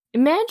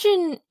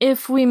Imagine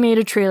if we made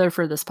a trailer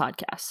for this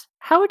podcast.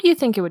 How do you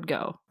think it would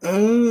go?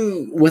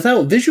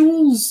 Without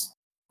visuals,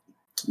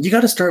 you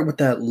gotta start with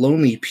that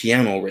lonely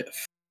piano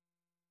riff.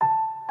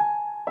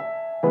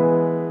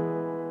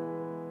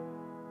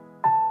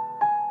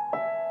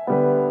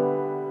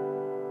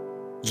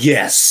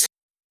 Yes.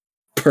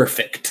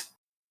 Perfect.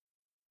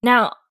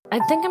 Now, I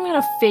think I'm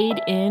gonna fade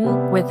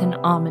in with an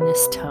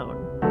ominous tone.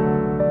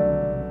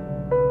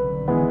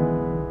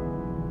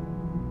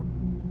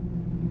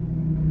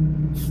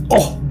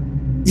 Oh,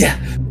 yeah.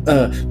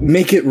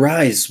 Make it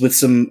rise with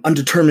some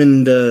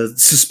undetermined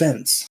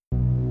suspense.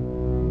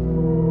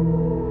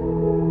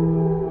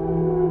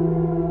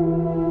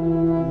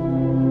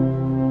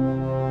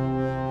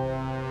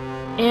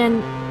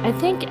 And I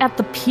think at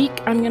the peak,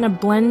 I'm gonna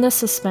blend the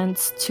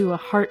suspense to a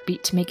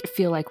heartbeat to make it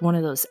feel like one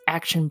of those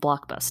action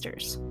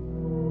blockbusters.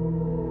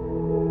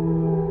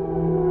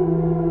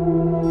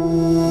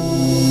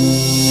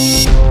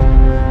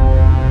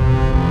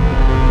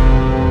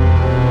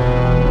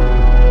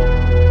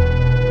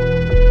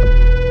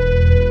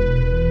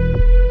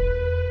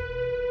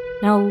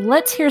 Now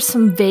let's hear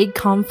some vague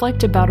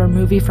conflict about our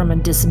movie from a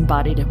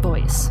disembodied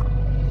voice.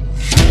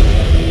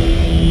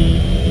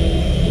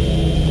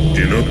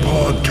 In a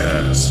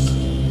podcast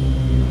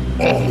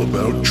all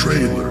about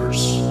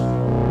trailers,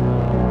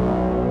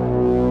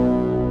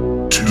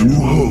 two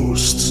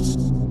hosts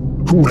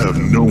who have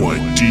no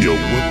idea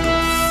what the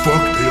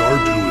fuck they are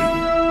doing.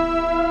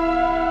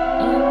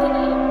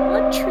 Anthony,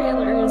 what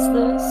trailer is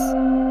this?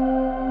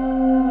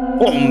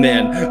 Oh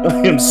man,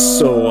 I am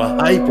so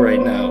hype right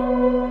now.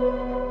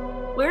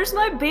 Where's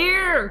my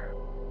beer?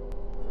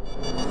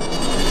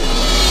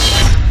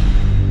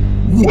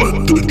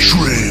 What the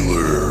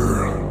trailer?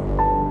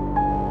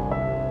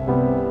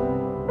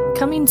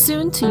 Coming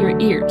soon to your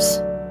ears,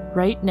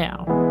 right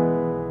now.